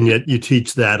 and yet you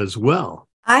teach that as well.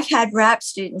 I've had rap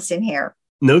students in here.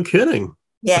 No kidding.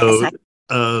 Yes. So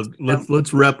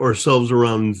let's wrap ourselves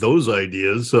around those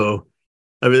ideas. So,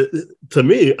 I mean, to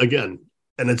me, again,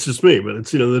 and it's just me, but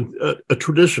it's a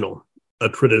traditional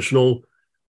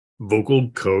vocal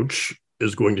coach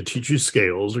is going to teach you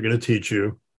scales. They're going to teach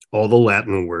you all the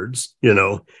Latin words,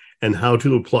 and how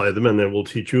to apply them, and then we'll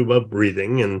teach you about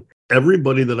breathing. And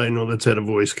everybody that I know that's had a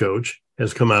voice coach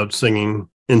has come out singing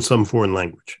in some foreign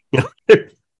language,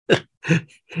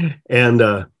 and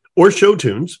or show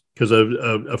tunes, because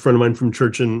a friend of mine from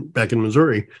church back in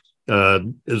Missouri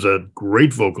is a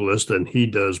great vocalist, and he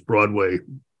does Broadway.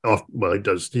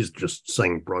 He's just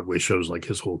sang Broadway shows like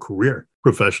his whole career.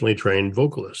 Professionally trained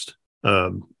vocalist,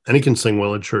 and he can sing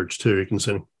well at church too. He can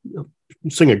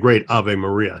sing a great Ave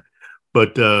Maria,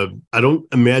 but I don't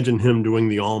imagine him doing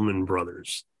the Allman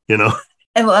Brothers.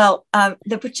 Well,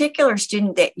 the particular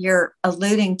student that you're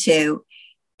alluding to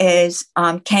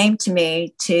came to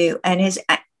me and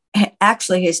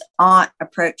his aunt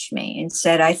approached me and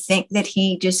said, I think that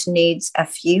he just needs a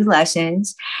few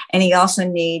lessons, and he also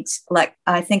needs, like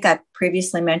I think I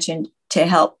previously mentioned, to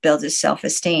help build his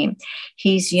self-esteem.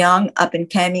 He's young, up and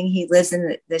coming. He lives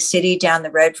in the city down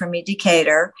the road from me,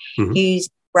 Decatur. Mm-hmm. He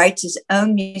writes his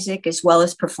own music as well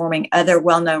as performing other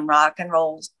well-known rock and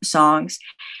roll songs.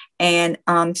 And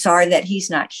I'm sorry that he's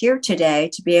not here today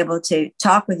to be able to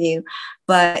talk with you,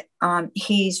 but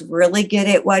he's really good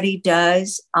at what he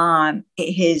does.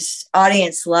 His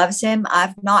audience loves him.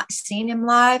 I've not seen him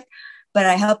live, but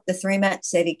I hope the 3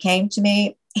 months that he came to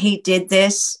me, he did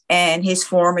this, and his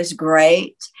form is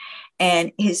great.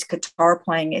 And his guitar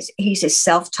playing he's a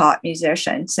self-taught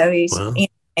musician. So he's, wow.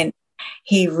 And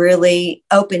he really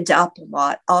opened up a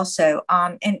lot also.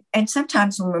 And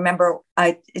sometimes, remember,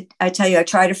 I tell you, I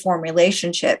try to form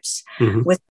relationships mm-hmm.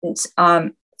 with students.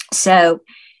 So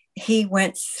he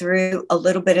went through a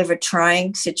little bit of a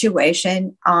trying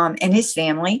situation in his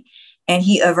family, and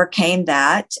he overcame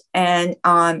that. And,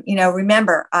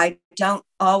 remember, I don't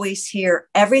always hear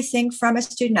everything from a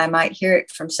student. I might hear it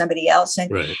from somebody else.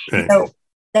 And right. So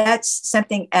that's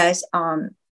something as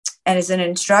an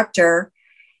instructor,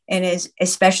 and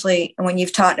especially when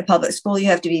you've taught in a public school, you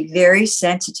have to be very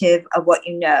sensitive of what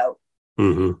you know.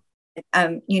 Mm-hmm.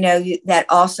 That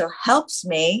also helps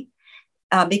me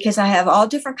because I have all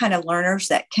different kind of learners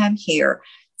that come here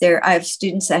I have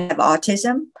students that have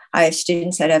autism. I have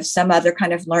students that have some other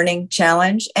kind of learning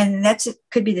challenge. And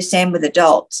could be the same with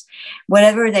adults.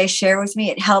 Whatever they share with me,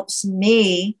 it helps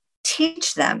me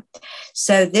teach them.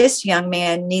 So this young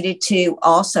man needed to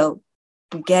also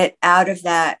get out of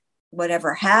that,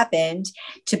 whatever happened,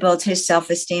 to build his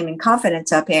self-esteem and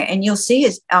confidence up here. And you'll see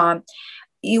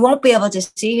you won't be able to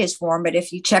see his form, but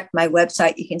if you check my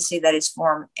website, you can see that his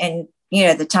form and,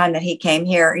 the time that he came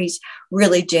here, he's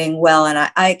really doing well. And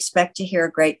I expect to hear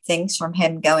great things from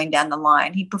him going down the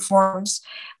line. He performs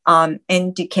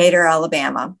in Decatur,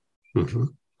 Alabama. Mm-hmm.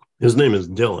 His name is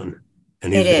Dylan,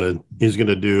 and he's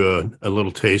gonna do a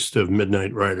little taste of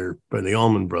Midnight Rider by the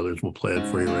Allman Brothers. We'll play it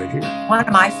for you right here. One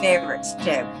of my favorites,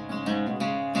 too.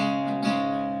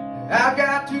 I've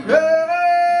got to run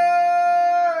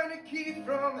to keep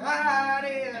from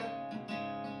hiding,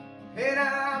 and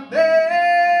I'm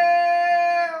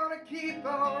bound to keep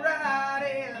on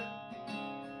riding,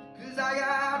 'cause I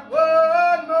got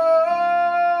one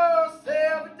more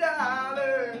silver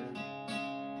dollar,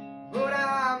 but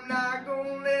I'm not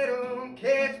gonna let them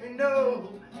catch me,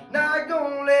 no, not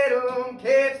gonna let them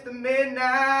catch the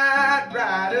Midnight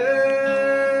Rider.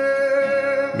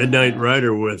 Midnight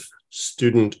Rider with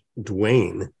student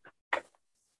Dwayne,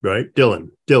 right? Dylan.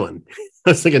 I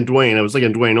was thinking Dwayne. I was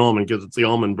thinking Dwayne Allman because it's the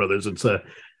Allman Brothers. It's a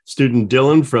student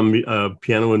Dylan from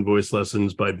piano and voice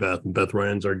lessons by Beth. And Beth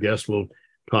Ryan's our guest. We'll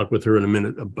talk with her in a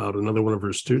minute about another one of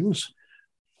her students.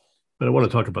 But I want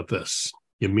to talk about this.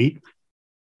 You meet,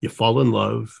 you fall in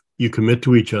love, you commit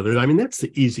to each other. I mean, that's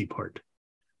the easy part.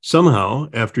 Somehow,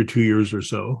 after 2 years or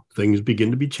so, things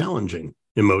begin to be challenging.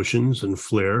 Emotions and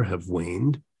flair have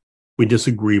waned. We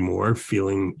disagree more,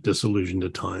 feeling disillusioned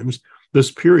at times. This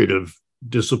period of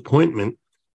disappointment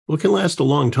can last a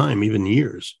long time, even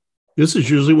years. This is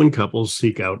usually when couples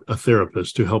seek out a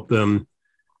therapist to help them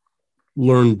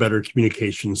learn better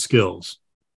communication skills.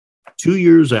 2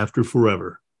 years after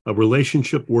Forever, a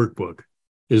relationship workbook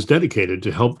is dedicated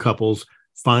to help couples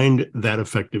find that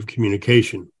effective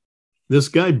communication. This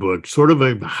guidebook, sort of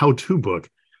a how-to book,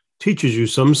 teaches you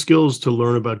some skills to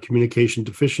learn about communication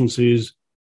deficiencies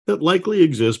that likely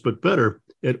exist, but better,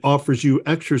 it offers you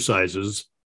exercises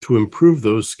to improve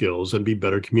those skills and be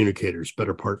better communicators,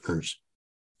 better partners.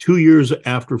 2 years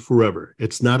after Forever,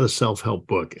 it's not a self-help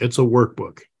book. It's a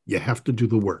workbook. You have to do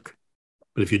the work.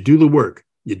 But if you do the work,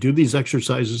 you do these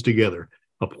exercises together,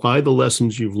 apply the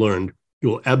lessons you've learned,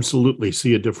 you'll absolutely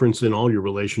see a difference in all your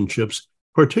relationships,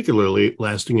 particularly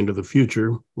lasting into the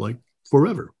future, like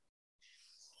forever.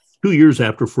 2 years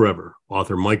after Forever,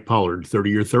 author Mike Pollard,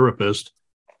 30-year therapist.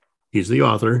 He's the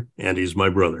author, and he's my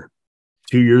brother.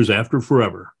 2 years after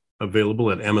Forever,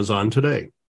 available at Amazon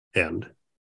today and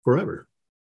forever.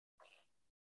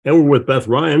 And we're with Beth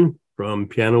Ryan from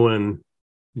Piano and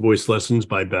Voice Lessons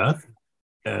by Beth.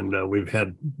 And we've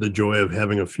had the joy of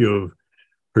having a few of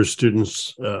her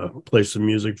students play some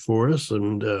music for us.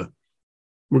 And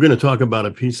we're going to talk about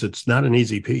a piece that's not an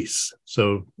easy piece.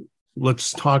 So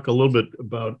let's talk a little bit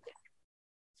about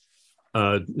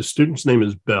the student's name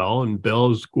is Belle, and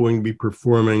Belle is going to be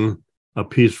performing a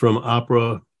piece from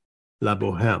Opera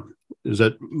Boheme. Is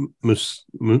that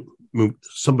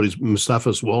somebody's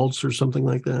Musetta Waltz or something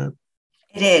like that?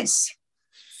 It is.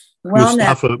 Well,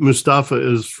 Mustafa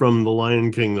is from The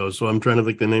Lion King, though, so I'm trying to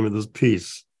think the name of this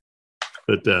piece.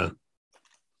 But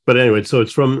anyway, so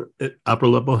it's from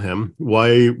Opera Boheme.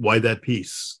 Why that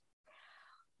piece?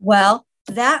 Well,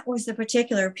 that was the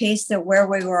particular piece that where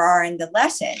we are in the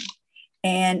lesson.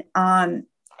 And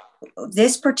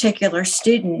this particular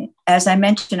student, as I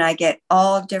mentioned, I get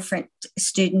all different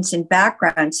students and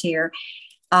backgrounds here,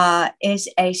 is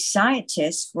a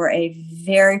scientist for a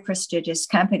very prestigious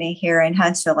company here in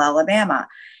Huntsville, Alabama.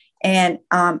 And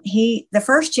the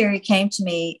first year he came to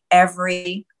me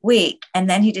every week, and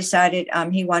then he decided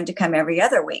he wanted to come every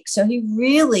other week. So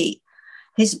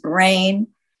his brain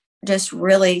just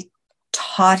really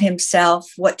taught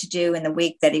himself what to do in the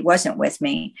week that he wasn't with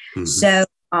me. Mm-hmm. So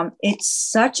it's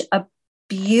such a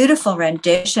beautiful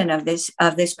rendition of this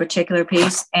particular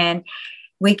piece. And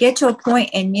we get to a point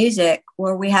in music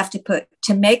where we have to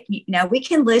now we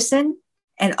can listen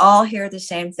and all hear the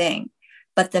same thing,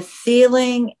 but the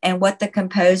feeling and what the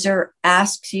composer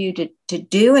asks you to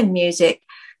do in music,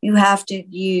 you have to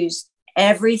use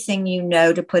everything you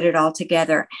know to put it all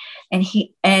together. And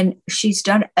she's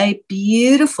done a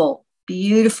beautiful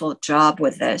job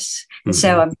with this. Mm-hmm. And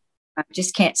so I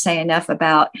just can't say enough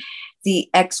about the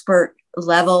expert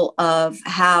level of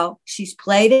how she's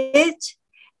played it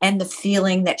and the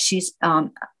feeling that she's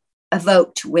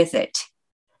evoked with it.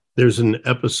 There's an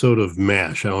episode of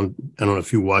MASH. I don't know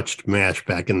if you watched MASH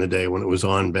back in the day when it was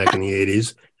on back in the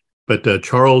 80s. but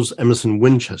Charles Emerson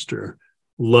Winchester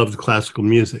loved classical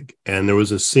music. And there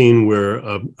was a scene where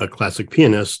a classic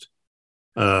pianist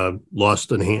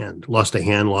lost a hand,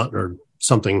 or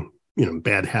something,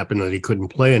 bad happened that he couldn't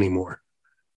play anymore.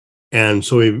 And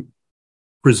so he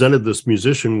presented this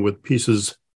musician with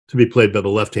pieces to be played by the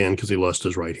left hand because he lost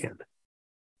his right hand.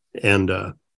 And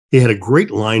he had a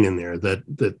great line in there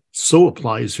that so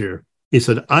applies here. He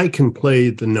said, "I can play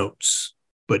the notes,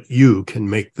 but you can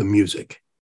make the music."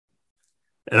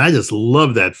 And I just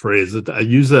love that phrase. I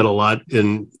use that a lot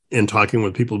in talking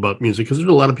with people about music, because there's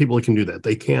a lot of people that can do that.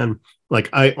 They can, like,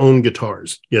 I own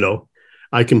guitars,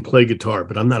 I can play guitar,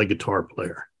 but I'm not a guitar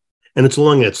player. And it's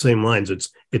along that same lines.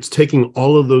 It's taking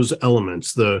all of those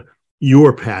elements,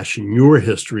 your passion, your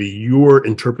history, your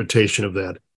interpretation of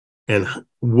that, and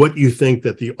what you think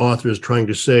that the author is trying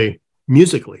to say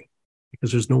musically,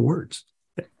 because there's no words.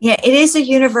 Yeah, it is a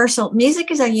universal,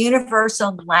 music is a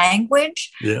universal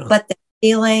language, but the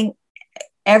feeling,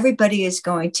 everybody is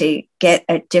going to get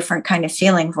a different kind of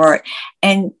feeling for it.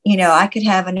 And, I could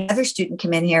have another student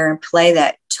come in here and play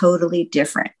that totally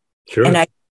different. Sure. And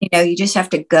you just have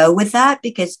to go with that,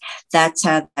 because that's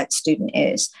how that student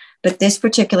is. But this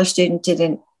particular student did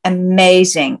an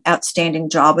amazing, outstanding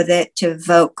job with it to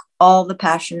evoke all the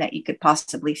passion that you could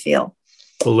possibly feel.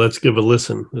 Well, let's give a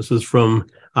listen. This is from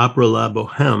Opera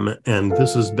Boheme, and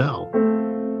this is Belle.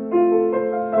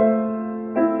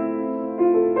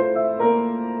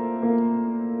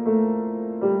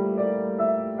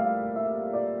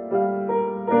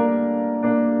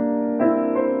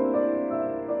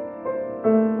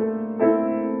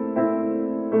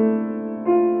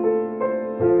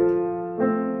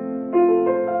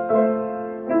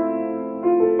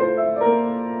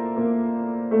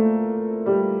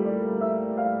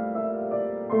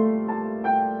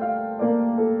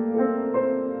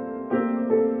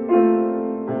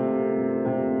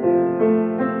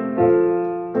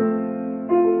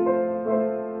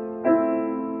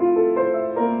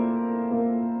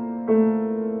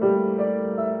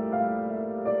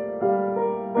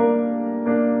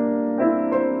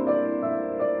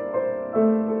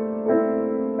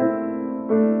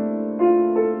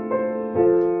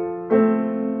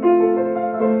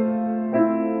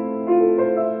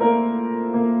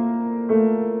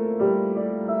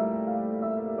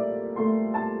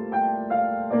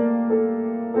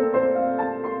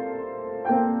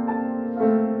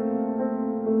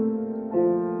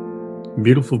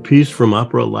 Beautiful piece from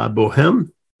Opera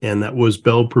Boheme, and that was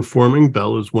Belle performing.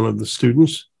 Belle is one of the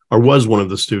students, or was one of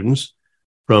the students,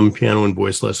 from piano and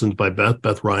voice lessons by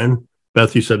Beth Ryan.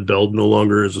 Beth, you said Belle no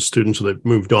longer is a student, so they've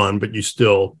moved on, but you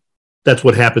still, that's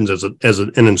what happens as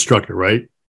an instructor, right?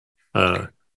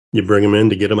 You bring them in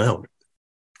to get them out.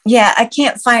 Yeah, I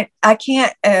can't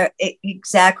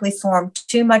exactly form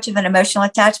too much of an emotional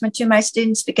attachment to my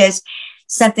students, because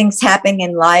something's happening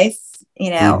in life.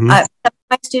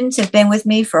 My students have been with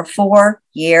me for 4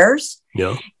 years.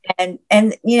 Yeah. And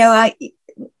you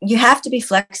have to be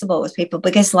flexible with people,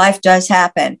 because life does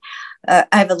happen. I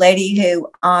have a lady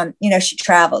who, she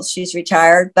travels, she's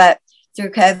retired, but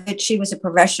through COVID, she was a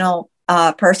professional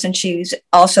person. She's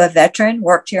also a veteran,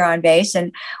 worked here on base,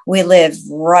 and we live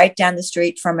right down the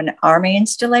street from an Army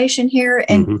installation here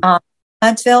in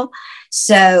Huntsville.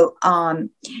 So,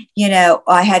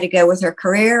 I had to go with her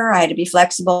career. I had to be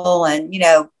flexible, and,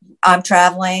 I'm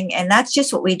traveling, and that's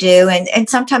just what we do. And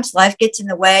sometimes life gets in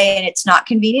the way and it's not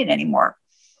convenient anymore.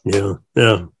 Yeah.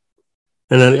 Yeah.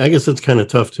 And I guess that's kind of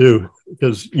tough too,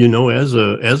 because, as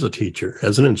a teacher,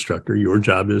 as an instructor, your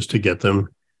job is to get them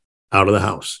out of the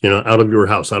house, out of your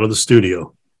house, out of the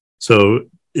studio. So,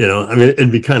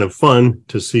 it'd be kind of fun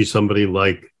to see somebody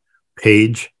like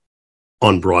Paige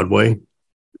on Broadway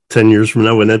 10 years from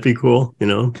now. Wouldn't that be cool?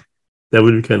 That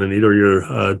would be kind of neat. Or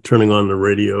you're turning on the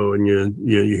radio and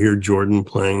you hear Jordan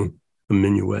playing a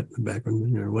minuet in the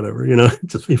background, or whatever, it'd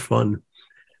just be fun.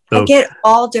 So, I get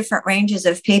all different ranges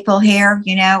of people here,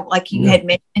 like you had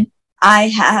mentioned. I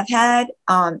have had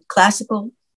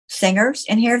classical singers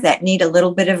in here that need a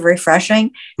little bit of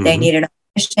refreshing. They need an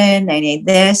audition, they need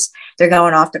this, they're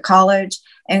going off to college.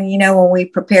 And, when we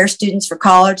prepare students for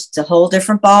college, it's a whole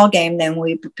different ball game than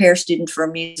we prepare students for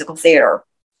a musical theater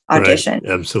audition.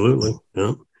 Right. Absolutely.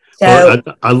 Yeah. So,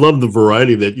 well, I love the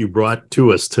variety that you brought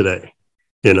to us today,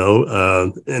 and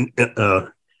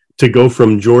to go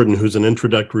from Jordan, who's an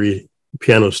introductory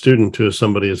piano student, to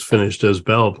somebody as finished as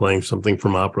Belle playing something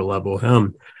from Opera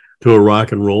Boheme, to a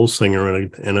rock and roll singer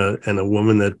and a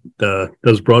woman that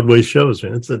does Broadway shows.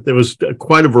 Man, there was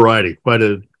quite a variety, quite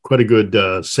a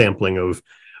good sampling of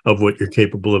what you're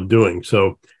capable of doing.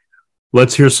 So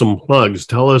let's hear some plugs.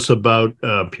 Tell us about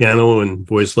Piano and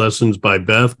Voice Lessons by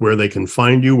Beth, where they can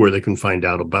find you, where they can find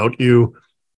out about you.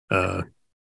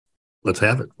 Let's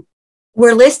have it.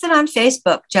 We're listed on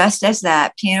Facebook just as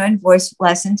that, Piano and Voice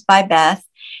Lessons by Beth.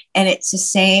 And it's the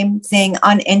same thing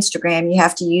on Instagram. You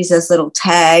have to use those little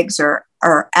tags or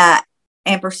at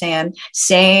ampersand,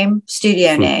 same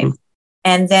studio name.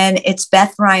 And then it's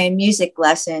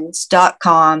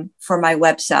BethRyanMusicLessons.com for my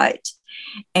website.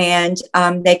 And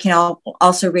they can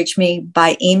also reach me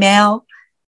by email,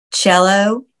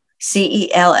 cello,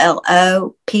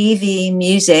 CELLO, PV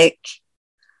music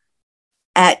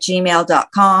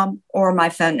 @gmail.com, or my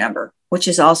phone number, which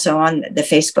is also on the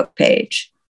Facebook page.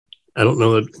 I don't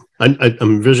know that I'm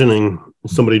envisioning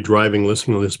somebody driving,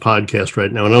 listening to this podcast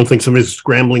right now. And I don't think somebody's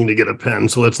scrambling to get a pen.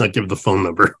 So let's not give the phone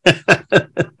number.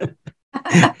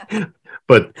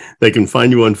 But they can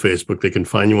find you on Facebook. They can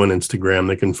find you on Instagram.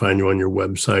 They can find you on your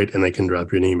website, and they can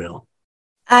drop you an email.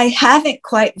 I haven't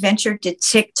quite ventured to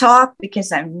TikTok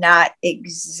because I'm not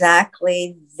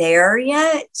exactly there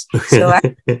yet. So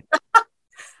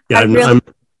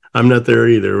I'm not there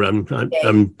either.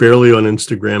 I'm barely on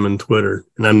Instagram and Twitter,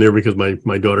 and I'm there because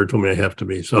my daughter told me I have to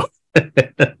be. So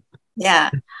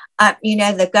yeah,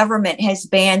 the government has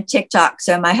banned TikTok,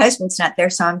 so my husband's not there.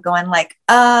 So I'm going like,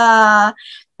 but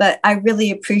I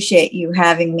really appreciate you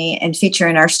having me and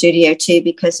featuring our studio too,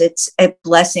 because it's a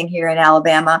blessing here in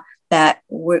Alabama that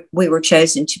we were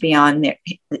chosen to be on there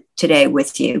today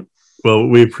with you. Well,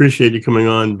 we appreciate you coming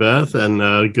on, Beth, and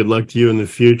good luck to you in the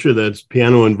future. That's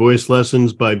Piano and Voice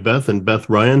Lessons by Beth and Beth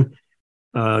Ryan.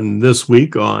 This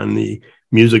week on the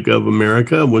Music of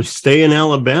America, we'll stay in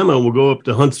Alabama. We'll go up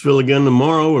to Huntsville again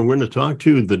tomorrow, and we're going to talk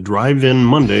to the Drive-In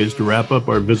Mondays to wrap up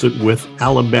our visit with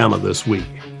Alabama this week.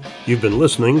 You've been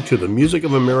listening to the Music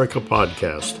of America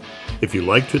podcast. If you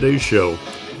like today's show,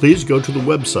 please go to the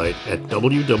website at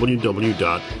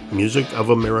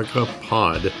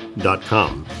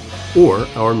www.musicofamericapod.com or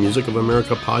our Music of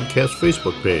America podcast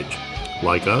Facebook page.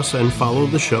 Like us and follow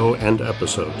the show and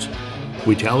episodes.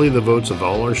 We tally the votes of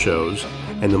all our shows,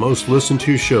 and the most listened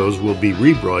to shows will be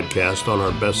rebroadcast on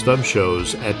our best of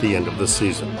shows at the end of the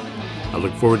season. I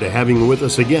look forward to having you with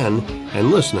us again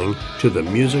and listening to the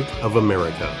Music of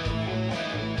America.